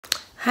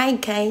Hi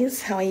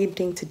guys, how are you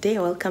doing today?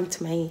 Welcome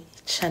to my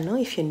channel.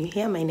 If you're new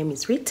here, my name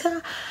is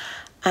Rita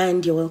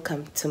and you're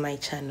welcome to my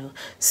channel.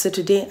 So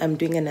today I'm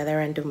doing another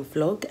random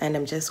vlog and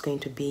I'm just going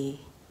to be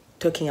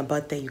talking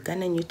about the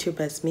Ugandan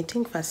YouTubers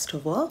meeting first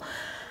of all.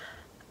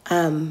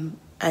 And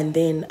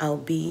then I'll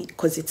be,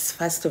 because it's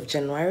 1st of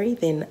January,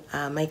 then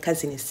my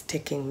cousin is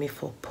taking me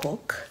for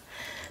pork.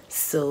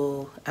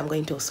 So I'm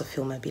going to also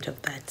film a bit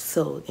of that.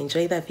 So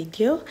enjoy the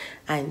video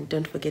and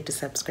don't forget to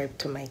subscribe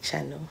to my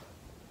channel.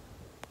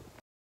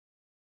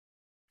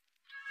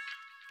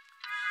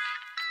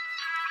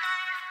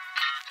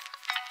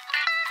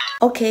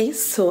 Okay,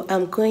 so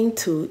I'm going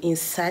to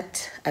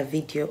insert a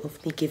video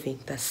of me giving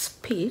the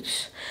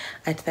speech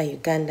at the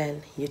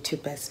Ugandan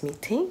YouTubers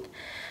meeting,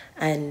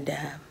 and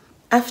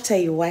after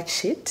you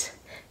watch it,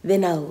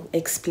 then I'll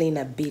explain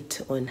a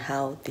bit on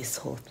how this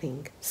whole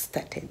thing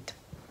started.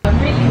 I'm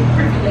really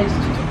privileged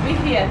to be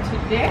here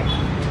today,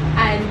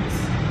 and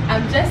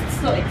I'm just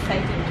so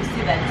excited to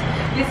see that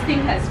this thing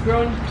has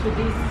grown to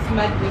this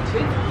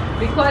magnitude,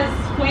 because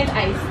when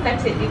I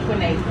started it,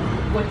 when I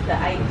got the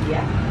idea,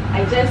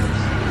 I just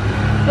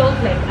felt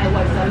like I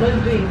was alone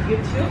doing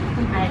YouTube,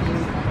 and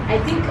I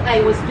think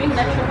I was doing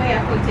natural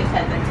hair content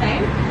at the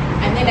time,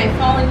 and then I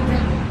found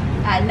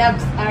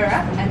Nabs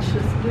Ara, and she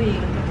was doing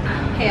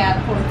hair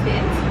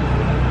content,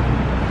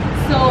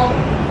 so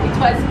it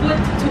was good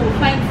to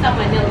find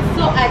someone else.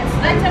 So at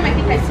that time I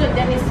think I saw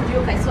Dennis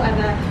Duke, I saw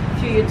other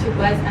few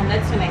YouTubers, and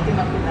that's when I came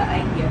up with the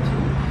idea to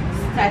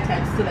start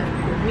and so that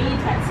we could meet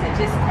and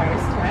suggest a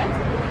restaurant.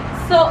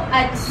 So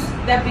at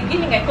the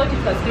beginning I thought it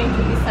was going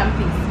to be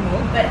something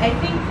small, but I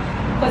think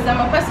because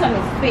I'm a person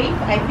of faith,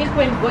 I think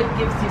when God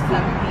gives you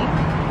something,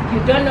 you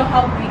don't know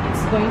how big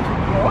it's going to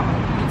grow.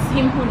 It's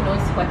Him who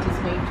knows what is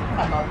going to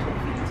come out of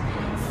it.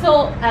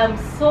 So I'm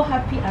so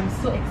happy, I'm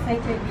so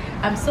excited,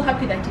 I'm so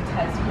happy that it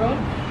has grown.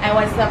 I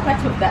was a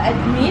part of the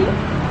admin,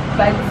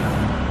 but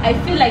I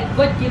feel like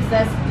God gives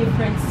us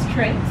different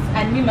strengths,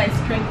 and me, my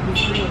strength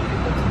is bringing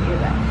people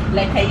together.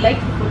 Like I like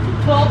people to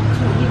talk,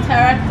 to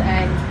interact,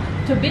 and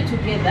to be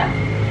together.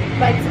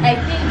 But I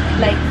think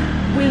like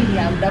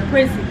William, the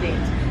president,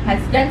 has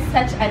done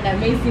such an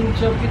amazing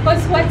job, because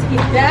what he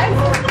does,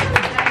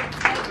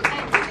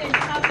 I didn't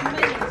have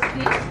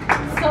managed it.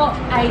 So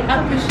I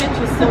appreciate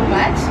you so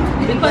much,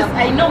 because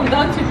I know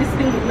without you this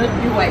thing would not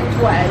be what it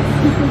was.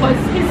 Because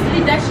his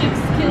leadership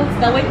skills,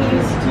 the way he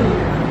used to,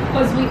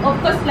 because we, of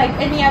course, like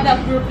any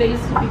other group, there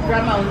used to be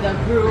drama on the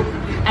group,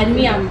 and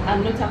me, I'm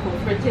not a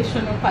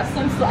confrontational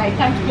person, so I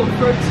can't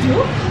confront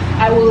you.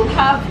 I will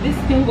have this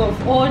thing of,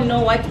 oh no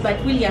what, but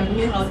William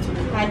knew how to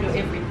handle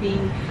everything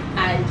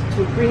and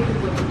to bring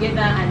people together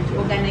and to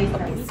organize.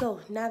 Okay,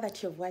 so now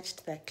that you've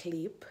watched the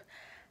clip,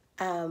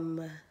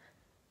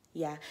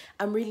 yeah,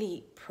 I'm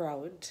really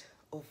proud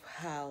of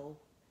how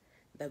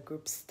the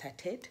group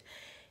started.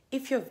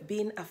 If you've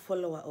been a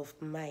follower of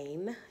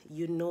mine,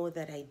 you know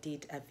that I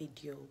did a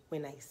video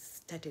when I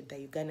started the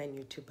Ugandan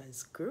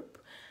YouTubers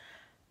group,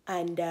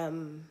 and I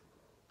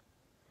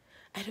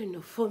don't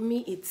know, for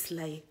me it's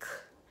like,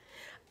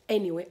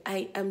 anyway,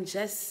 I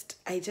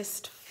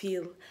just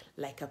feel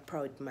like a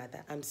proud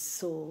mother. I'm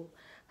so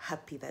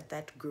happy that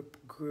that group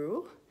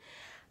grew.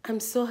 I'm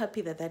so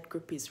happy that that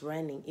group is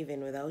running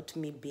even without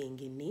me being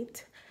in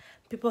it.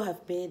 People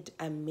have made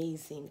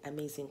amazing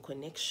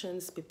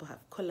connections. People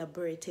have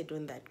collaborated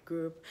on that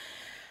group.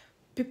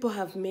 People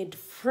have made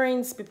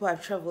friends. People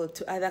have traveled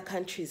to other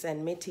countries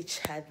and met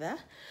each other.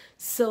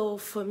 So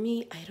for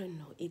me, I don't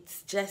know,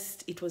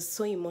 it was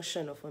so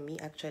emotional for me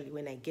actually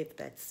when I gave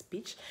that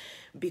speech,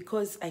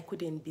 because I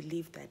couldn't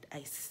believe that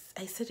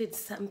I started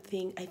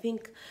something. I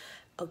think,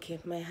 okay,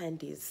 my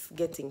hand is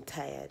getting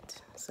tired,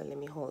 so let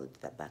me hold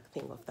the back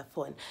thing of the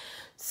phone.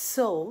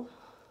 So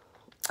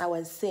I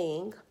was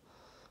saying,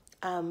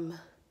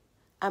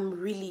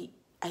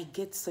 I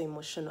get so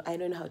emotional. I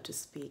don't know how to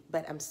speak,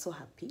 but I'm so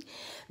happy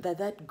that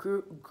that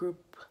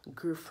group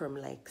grew from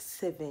like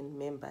 7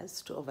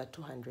 members to over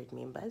 200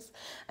 members,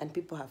 and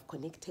people have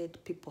connected,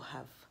 people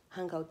have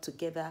hung out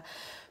together,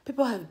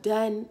 people have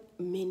done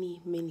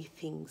many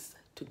things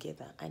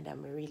together, and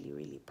I'm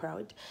really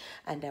proud,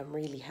 and I'm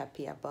really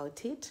happy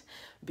about it,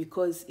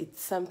 because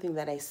it's something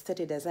that I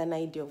started as an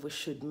idea of we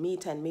should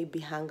meet and maybe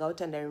hang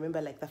out. And I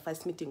remember like the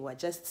first meeting were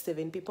just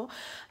 7 people,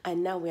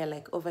 and now we are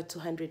like over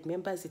 200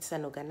 members. It's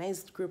an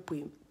organized group,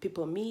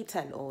 people meet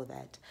and all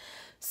that.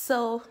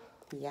 So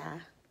yeah,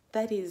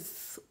 that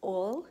is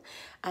all.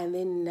 And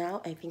then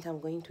now I think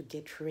I'm going to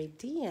get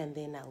ready, and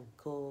then I'll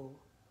go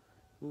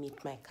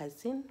meet my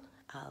cousin.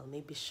 I'll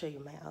maybe show you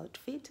my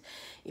outfit.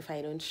 If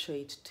I don't show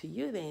it to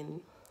you,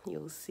 then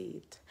you'll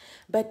see it.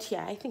 But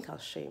yeah, I think I'll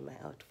show you my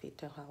outfit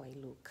or how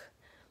I look.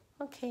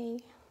 Okay.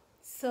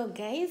 So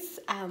guys,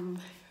 I'm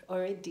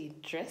already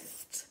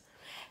dressed.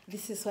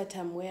 This is what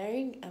I'm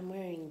wearing. I'm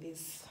wearing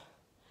this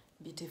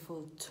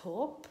beautiful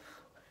top.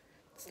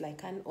 It's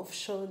like an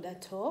off-shoulder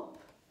top.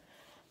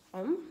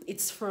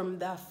 It's from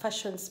the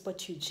fashion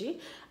spot UG.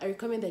 I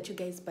recommend that you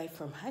guys buy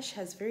from her. She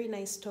has very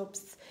nice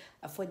tops,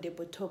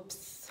 affordable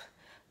tops,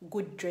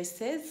 good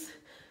dresses.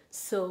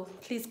 So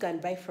please go and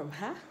buy from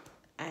her.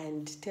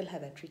 and tell her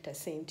that Rita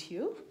sent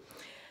you.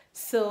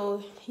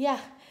 So yeah,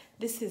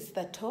 this is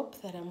the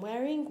top that I'm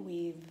wearing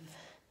with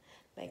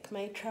like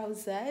my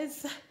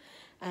trousers.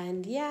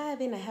 And yeah,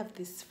 then I have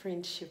this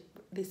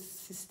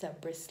sister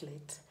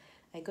bracelet.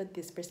 I got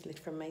this bracelet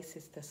from my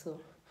sister,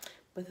 so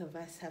both of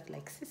us have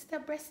like sister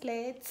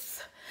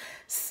bracelets.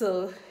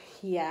 So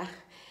yeah,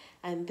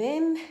 and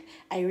then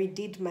I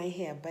redid my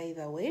hair, by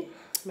the way.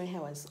 My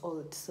hair was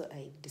old, so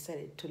I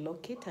decided to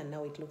lock it, and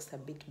now it looks a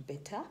bit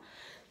better.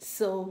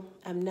 So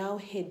I'm now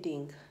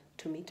heading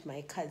to meet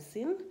my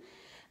cousin.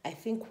 I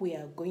think we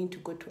are going to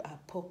go to a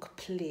pork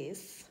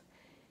place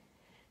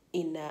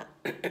in a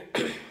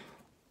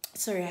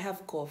sorry, I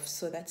have cough,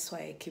 so that's why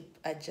I keep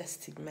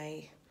adjusting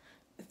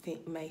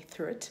my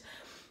throat.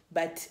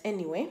 But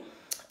anyway,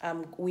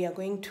 we are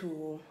going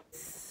to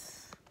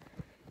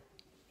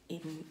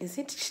is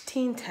it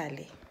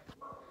Chitintale?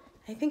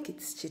 I think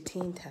it's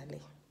Chitintale.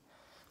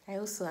 I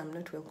also am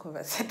not well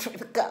conversant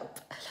with Camp.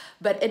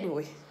 But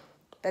anyway,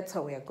 that's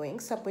how we are going.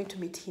 So I'm going to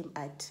meet him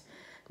at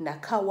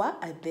Nakawa,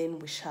 and then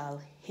we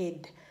shall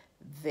head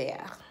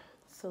there.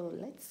 So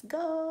let's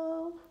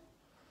go.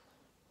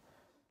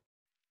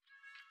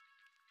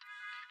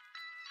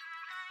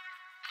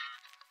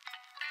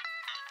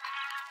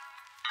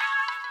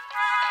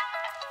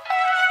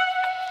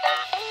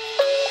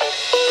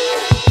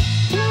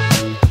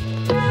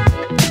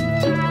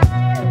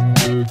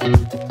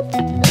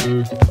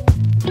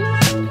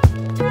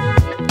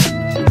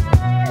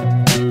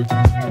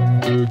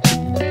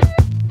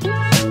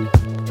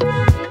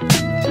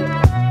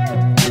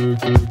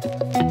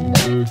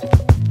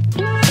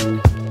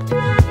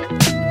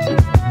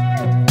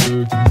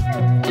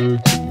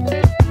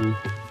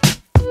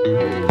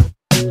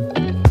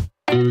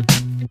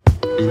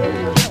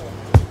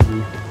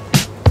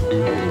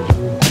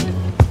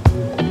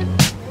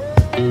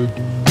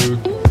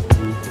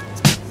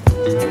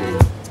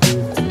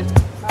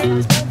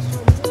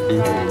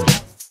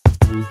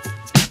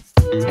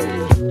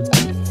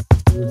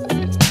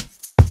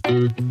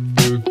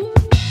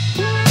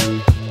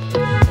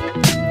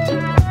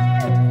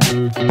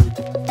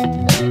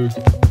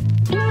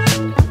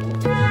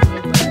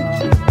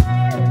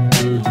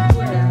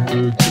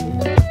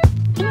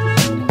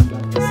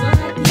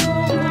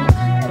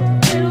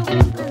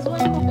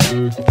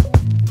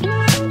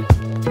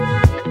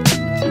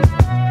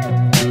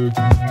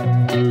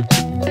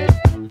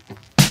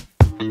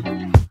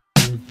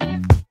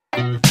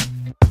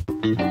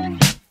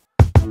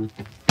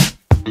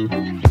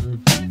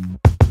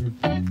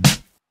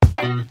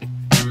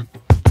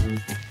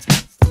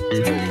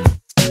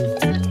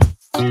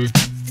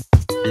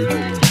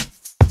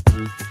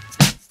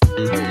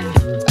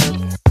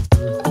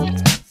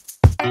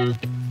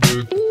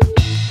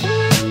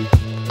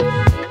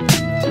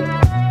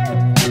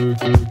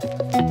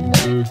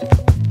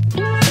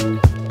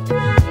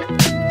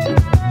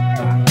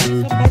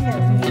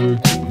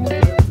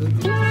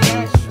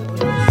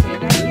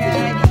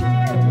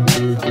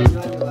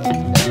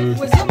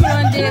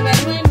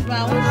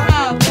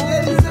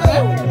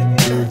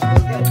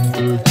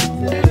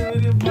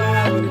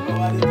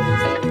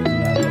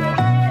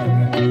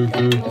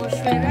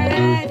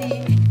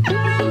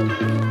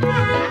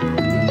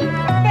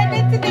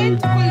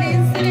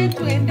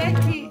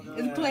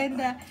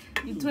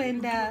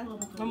 Tuenda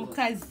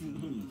omukazi